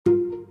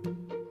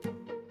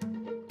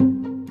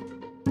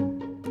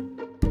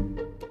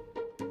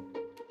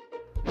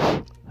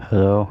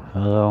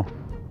Hello.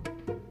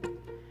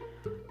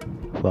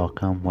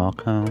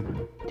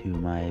 Welcome to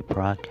my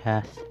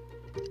broadcast.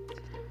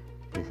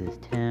 This is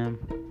Tim,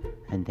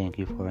 and thank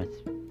you for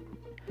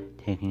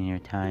taking your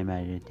time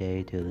out of your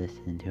day to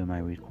listen to my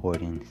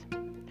recordings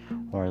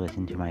or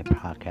listen to my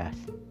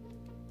podcast.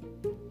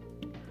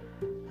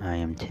 I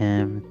am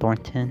Tim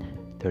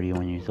Thornton,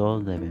 31 years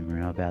old, live in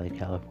Moreno Valley,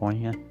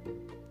 California.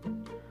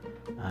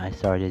 I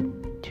started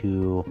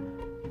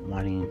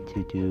wanting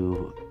to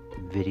do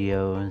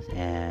videos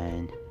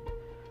and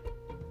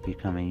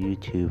become a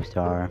YouTube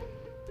star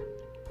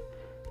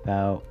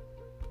about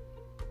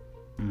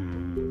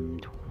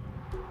in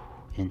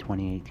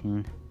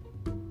 2018.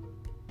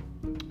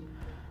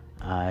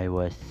 I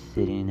was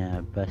sitting at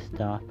a bus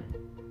stop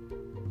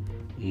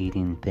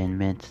eating Thin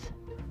Mints,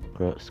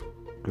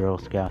 Girl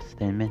Scouts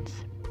Thin Mints,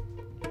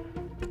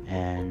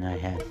 and I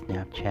had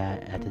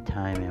Snapchat at the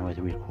time and was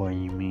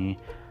recording me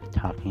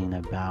talking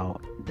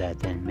about the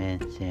Thin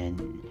Mints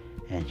and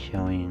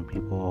showing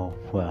people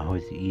what I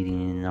was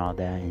eating and all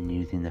that, and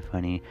using the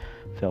funny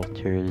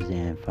filters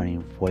and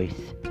funny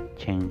voice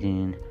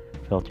changing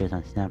filters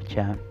on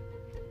Snapchat.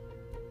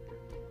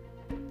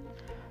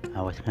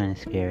 I was kind of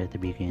scared at the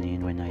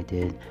beginning when I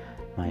did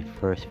my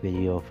first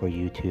video for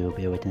YouTube.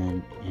 It was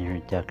an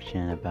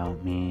introduction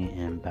about me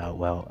and about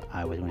what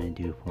I was going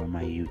to do for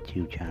my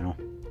YouTube channel.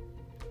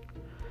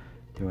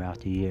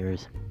 Throughout the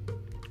years,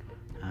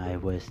 I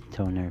was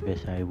so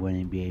nervous I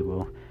wouldn't be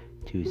able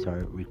to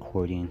start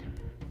recording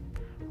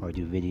or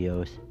do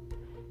videos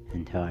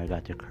until I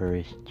got the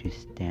courage to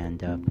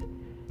stand up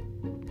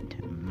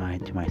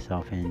to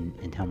myself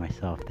and tell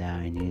myself that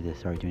I needed to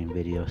start doing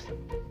videos.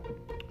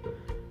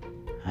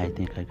 I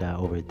think I got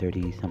over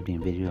 30 something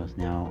videos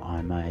now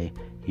on my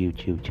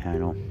YouTube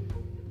channel,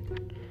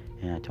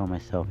 and I told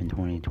myself in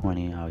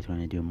 2020 I was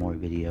going to do more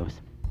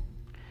videos,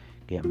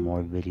 get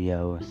more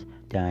videos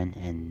done,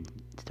 and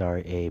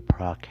start a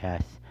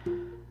podcast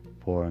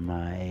for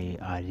my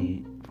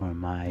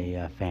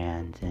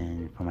fans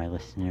and for my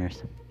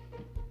listeners.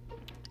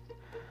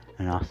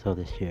 And also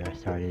this year I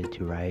started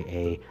to write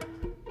a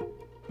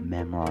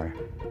memoir.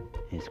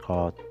 It's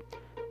called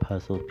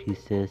Puzzle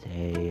Pieces,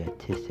 a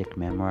artistic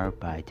memoir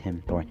by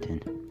Tim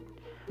Thornton.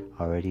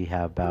 I already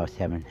have about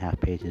 7.5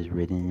 pages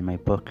written in my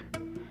book,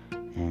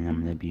 and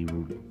I'm going to be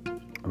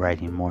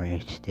writing more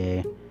each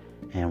day.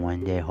 And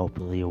one day,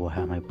 hopefully, we'll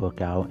have my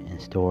book out in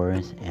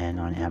stores and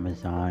on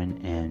Amazon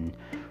and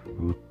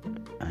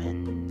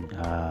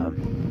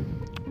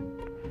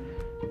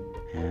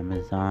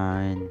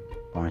Amazon,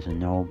 Barnes &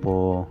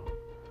 Noble,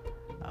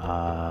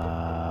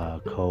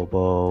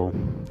 Kobo,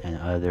 and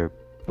other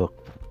book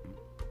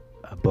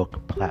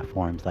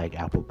platforms like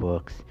Apple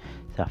Books,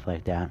 stuff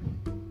like that.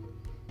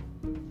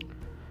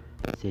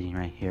 Sitting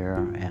right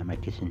here at my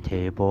kitchen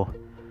table,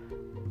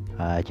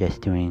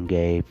 just doing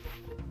a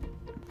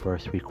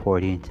first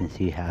recording to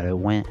see how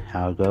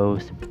it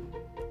goes.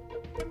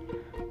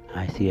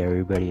 I see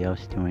everybody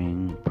else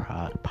doing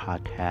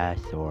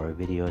podcasts or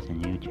videos on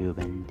YouTube,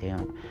 and they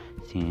don't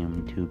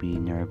seem to be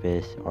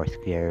nervous or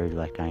scared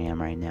like I am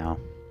right now.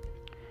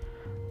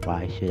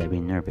 Why should I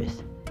be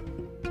nervous?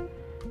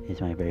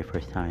 It's my very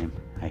first time.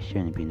 I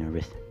shouldn't be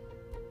nervous.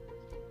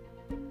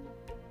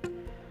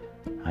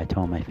 I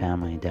told my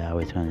family that I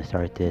was going to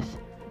start this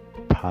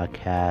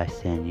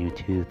podcast and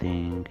YouTube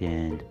thing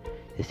and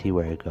to see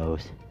where it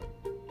goes.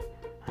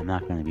 I'm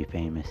not going to be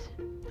famous,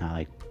 not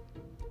like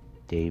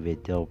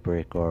David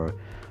Dilbrick or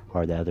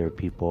the other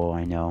people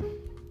I know.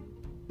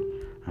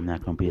 I'm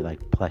not going to be like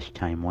Plush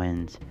Time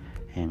Wins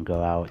and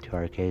go out to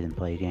arcades and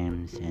play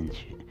games and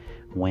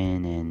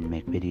win and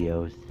make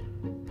videos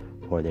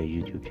for their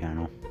YouTube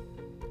channel.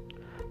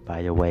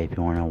 By the way, if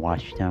you want to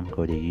watch them,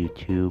 go to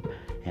YouTube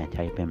and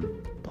type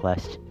in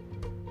Plush,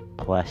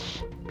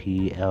 Plush,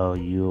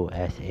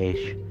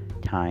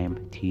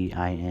 Time,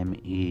 Time,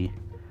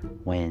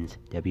 Wins, WINS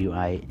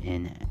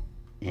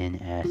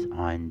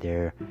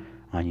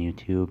on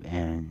YouTube,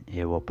 and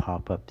it will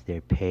pop up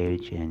their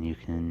page, and you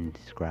can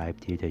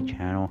subscribe to their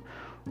channel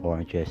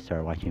or just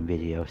start watching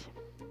videos.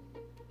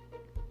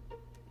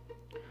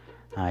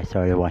 I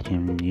started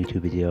watching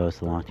YouTube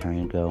videos a long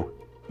time ago.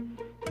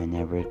 I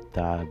never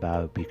thought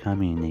about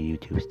becoming a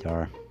YouTube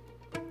star,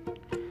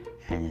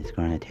 and it's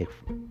going to take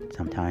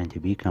some time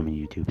to become a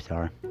YouTube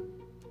star.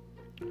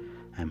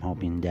 I'm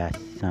hoping that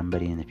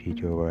somebody in the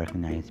future will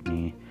recognize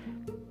me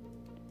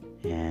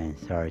and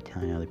start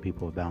telling other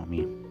people about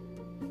me.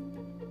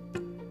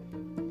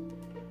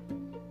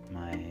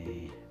 My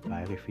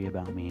biography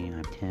about me: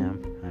 I'm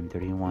Tim, I'm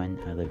 31,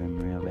 I live in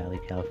Moreno Valley,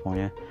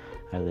 California.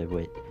 I live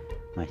with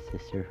my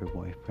sister, her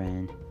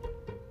boyfriend,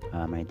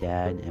 my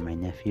dad, and my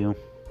nephew.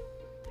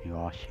 We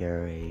all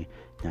share a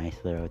nice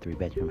little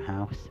 3-bedroom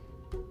house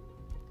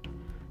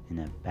in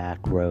the back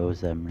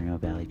rows of Moreno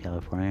Valley,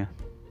 California.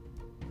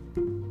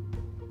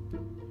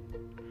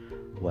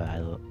 What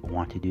I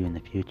want to do in the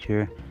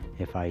future,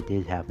 if I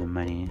did have the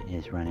money,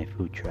 is run a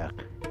food truck.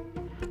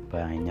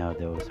 But I know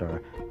those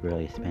are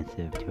really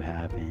expensive to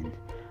have, and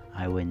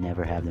I would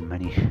never have the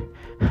money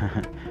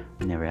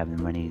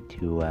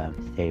to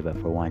save up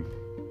for one.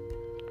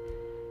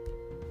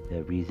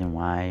 The reason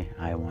why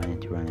I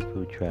wanted to run a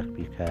food truck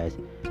because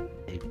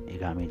it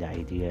got me the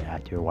idea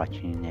after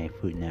watching a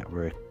Food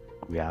Network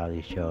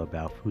reality show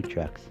about food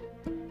trucks.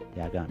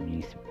 That got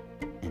me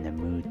in the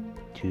mood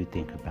to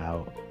think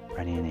about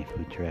running a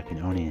food truck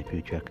and owning a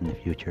food truck in the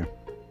future.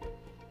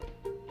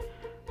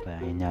 But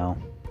I know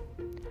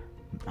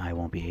I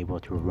won't be able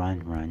to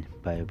run,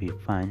 but it'll be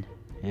fun.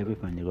 It'll be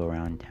fun to go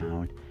around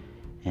town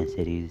and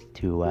cities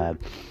to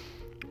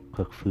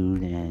cook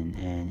food and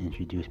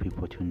introduce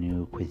people to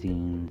new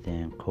cuisines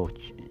and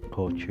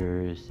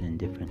cultures and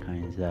different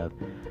kinds of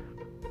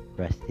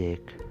rustic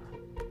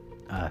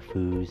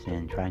foods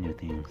and try new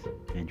things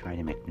and try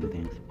to make new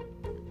things.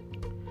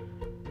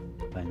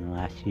 But in the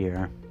last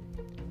year,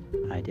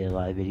 I did a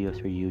lot of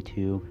videos for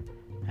YouTube.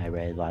 I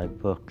read a lot of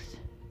books,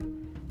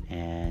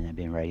 and I've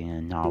been writing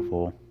a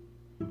novel,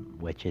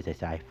 which is a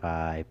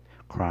sci-fi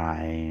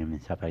crime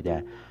and stuff like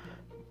that.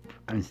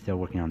 I'm still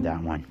working on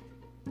that one.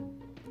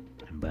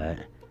 But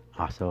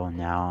also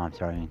now I'm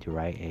starting to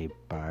write a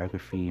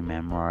biography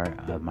memoir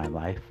of my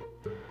life.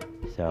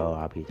 So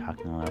I'll be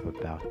talking a little bit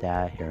about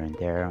that here and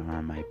there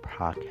on my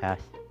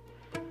podcast.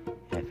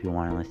 If you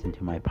want to listen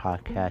to my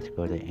podcast,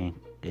 go to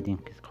I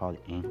think it's called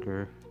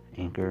Anchor.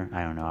 I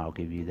don't know. I'll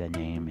give you the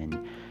name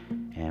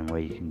and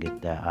where you can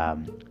get the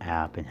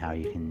app and how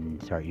you can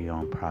start your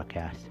own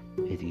podcast.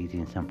 It's easy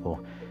and simple.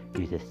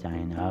 You just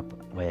sign up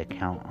with an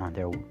account on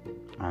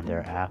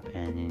their app,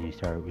 and then you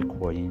start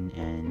recording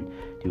and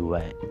do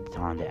what's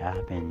on the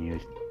app, and you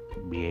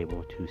be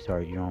able to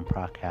start your own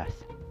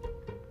podcast.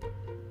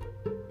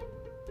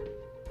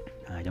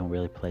 I don't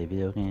really play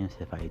video games.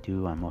 If I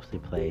do, I mostly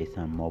play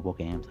some mobile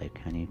games like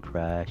Candy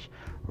Crush,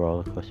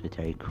 Roller Coaster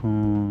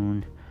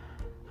Tycoon.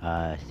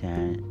 I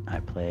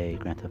play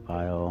Grand Theft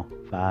Auto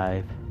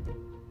 5.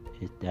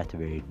 That's a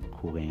very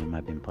cool game.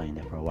 I've been playing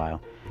that for a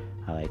while.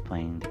 I like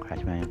playing the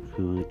Crash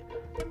Bandicoot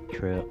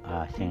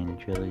Sane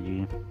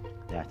Trilogy.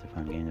 That's a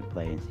fun game to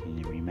play, and seeing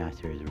it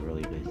remastered is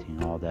really good.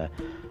 Seeing all the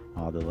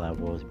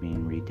levels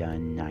being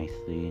redone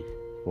nicely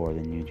for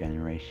the new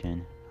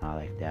generation. I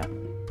like that.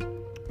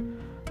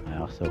 I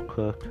also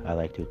cook. I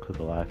like to cook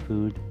a lot of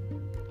food.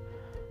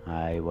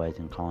 I was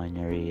in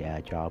culinary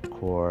at Job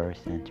Corps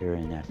Center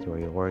in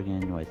Astoria,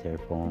 Oregon. Was there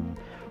for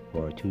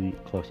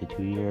close to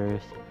 2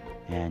 years,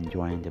 and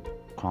joined the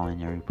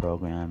culinary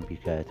program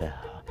because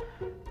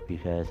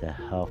the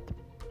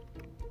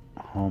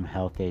home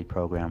health aid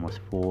program was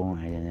full.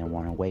 I didn't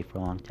want to wait for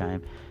a long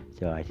time,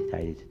 so I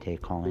decided to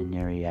take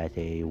culinary as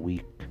a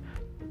week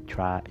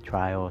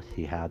trial,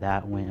 see how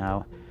that went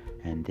out.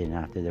 And then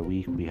after the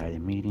week, we had a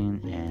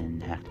meeting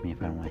and asked me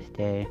if I want to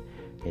stay.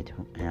 And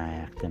I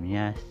asked them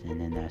yes, and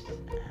then that's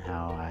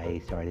how I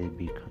started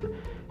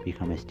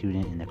become a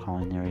student in the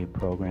culinary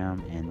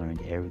program and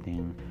learned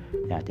everything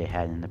that they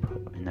had in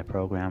the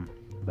program.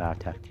 But I'll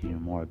talk to you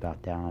more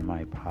about that on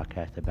my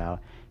podcast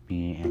about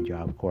me and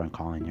Job Corps and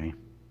culinary.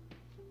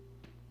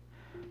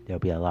 There'll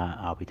be a lot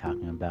I'll be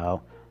talking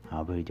about.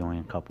 I'll be doing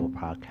a couple of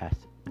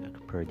podcasts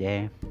per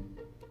day.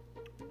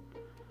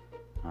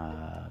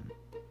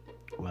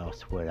 What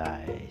else would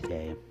I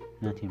say?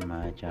 Nothing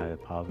much. I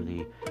would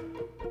probably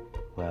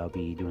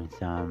be doing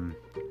some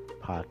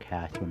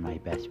podcasts with my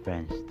best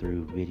friends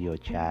through video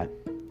chat.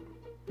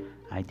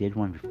 I did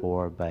one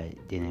before,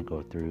 but didn't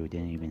go through,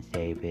 didn't even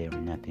save it or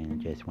nothing. It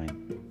just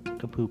went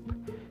kapoop,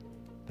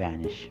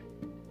 vanish.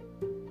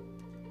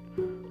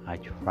 I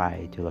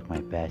try to look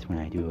my best when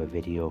I do a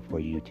video for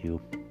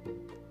YouTube.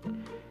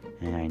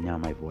 And I know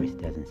my voice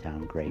doesn't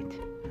sound great.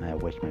 I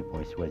wish my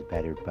voice was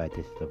better, but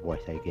this is the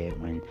voice I get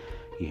when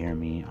you hear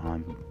me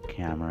on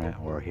camera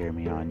or hear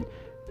me on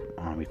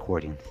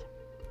recordings.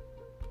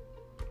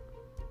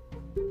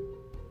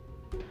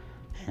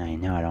 And I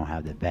know I don't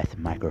have the best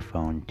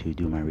microphone to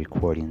do my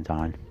recordings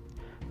on,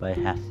 but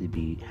it has to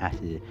be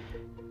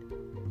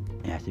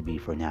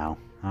for now.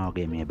 I'll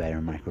get me a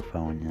better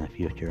microphone in the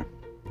future.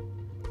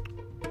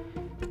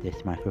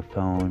 This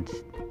microphone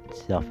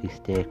selfie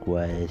stick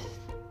was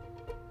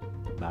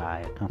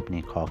by a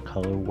company called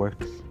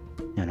Colorworks.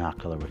 No, not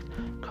Colorworks.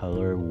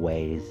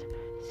 Colorways.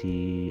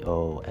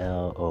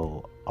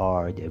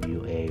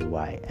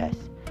 COLORWAYS.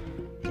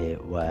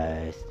 It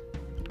was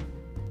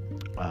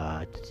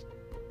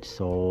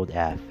sold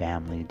at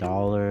Family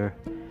Dollar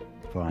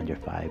for under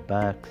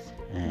 $5,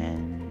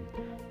 and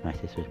my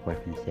sister's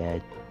boyfriend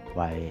said,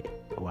 why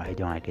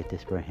don't I get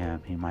this for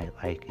him? He might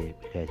like it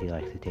because he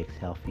likes to take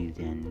selfies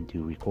and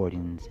do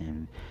recordings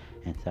and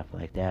stuff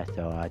like that.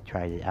 So I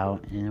tried it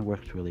out, and it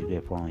works really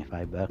good for only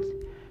 $5.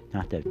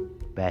 Not the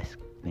best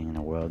thing in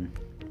the world,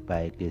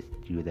 but it gives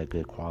you the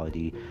good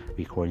quality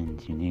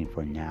recordings you need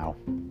for now.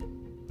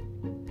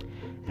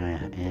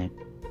 And it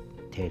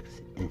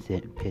takes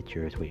instant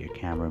pictures with your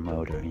camera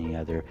mode or any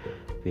other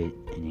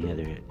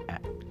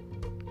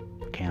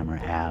camera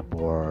app,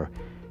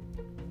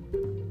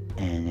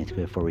 and it's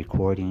good for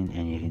recording,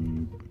 and you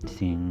can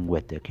sing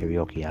with the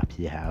karaoke apps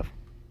you have.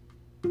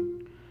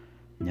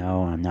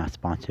 No, I'm not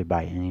sponsored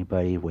by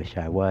anybody. Wish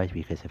I was,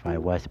 because if I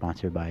was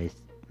sponsored by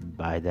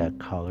the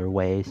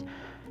Colorways,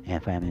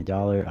 and Family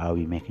Dollar, I'll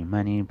be making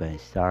money, but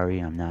sorry,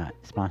 I'm not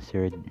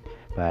sponsored.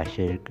 But I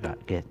should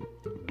get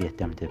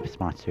them to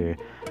sponsor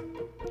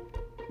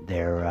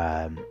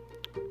their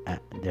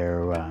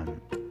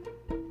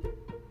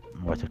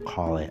what's it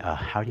call it?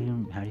 How do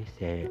you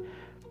say it?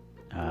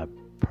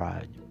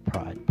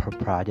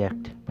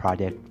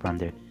 Product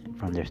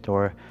from their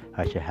store.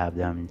 I should have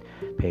them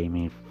pay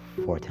me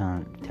for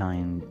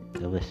telling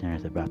the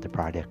listeners about the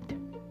product.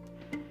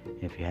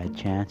 If you had a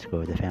chance,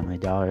 go to the Family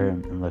Dollar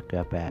and look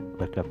up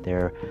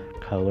their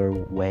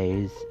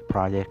Colorways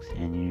products,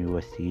 and you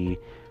will see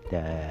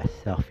the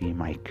selfie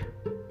mic.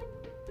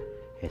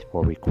 It's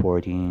for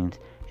recordings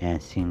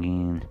and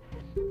singing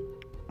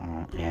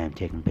and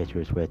taking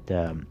pictures with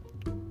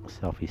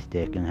selfie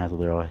stick, and has a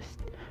little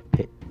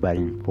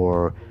button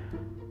for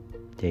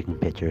taking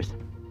pictures.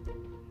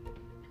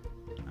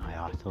 I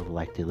also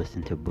like to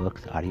listen to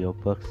books,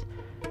 audiobooks,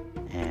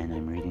 and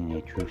I'm reading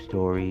a true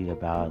story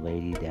about a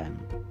lady that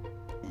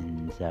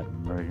ends up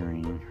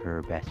murdering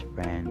her best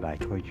friend by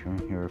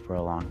torturing her for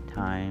a long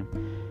time,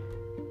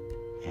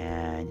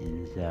 and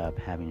ends up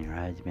having her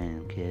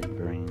husband and kids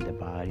burying the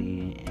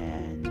body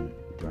and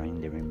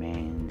throwing the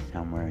remains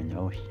somewhere in the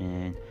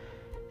ocean.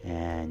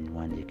 And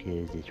one of the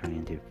kids is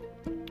trying to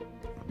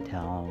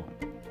tell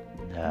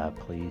the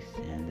police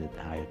and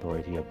the high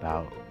authority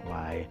about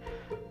why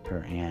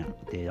her aunt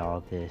did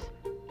all this.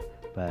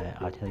 But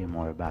I'll tell you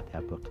more about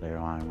that book later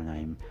on when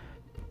I'm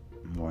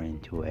more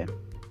into it.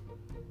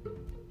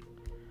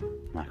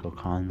 Michael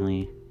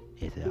Connelly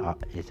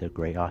is a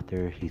great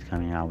author. He's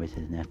coming out with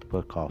his next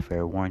book called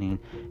Fair Warning,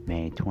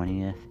 May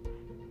 20th.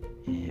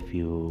 If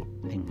you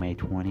think May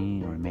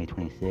 20 or May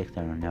 26th,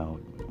 I don't know.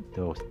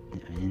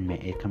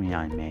 It's coming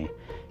out in May.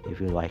 If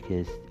you like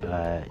his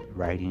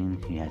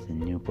writing, he has a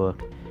new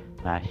book.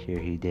 Last year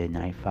he did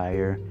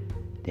Nightfire.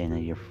 Then the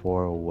year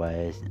 4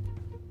 was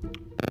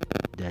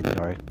The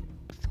Dark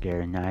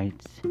Scare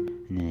Nights.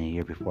 And then the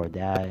year before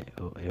that,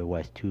 it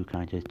was Two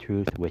Kinds of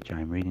Truth, which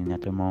I'm reading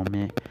at the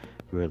moment.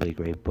 Really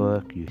great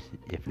book.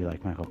 If you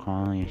like Michael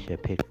Connelly, you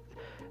should pick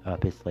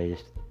up his 3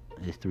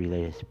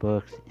 latest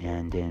books,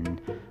 and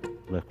then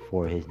look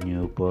for his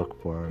new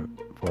book for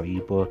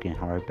ebook and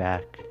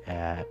hardback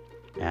at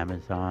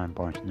Amazon,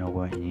 Barnes &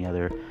 Noble, and any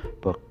other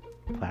book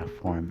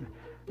platform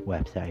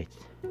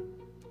websites.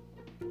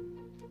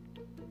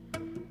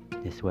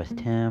 This was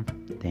Tim.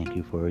 Thank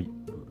you for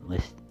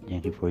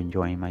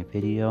enjoying my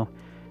video,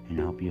 and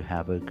I hope you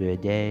have a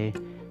good day,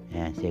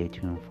 and stay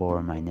tuned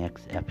for my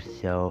next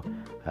episode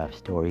of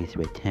Stories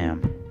with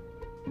Tim.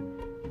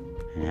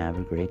 And have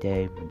a great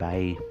day.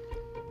 Bye.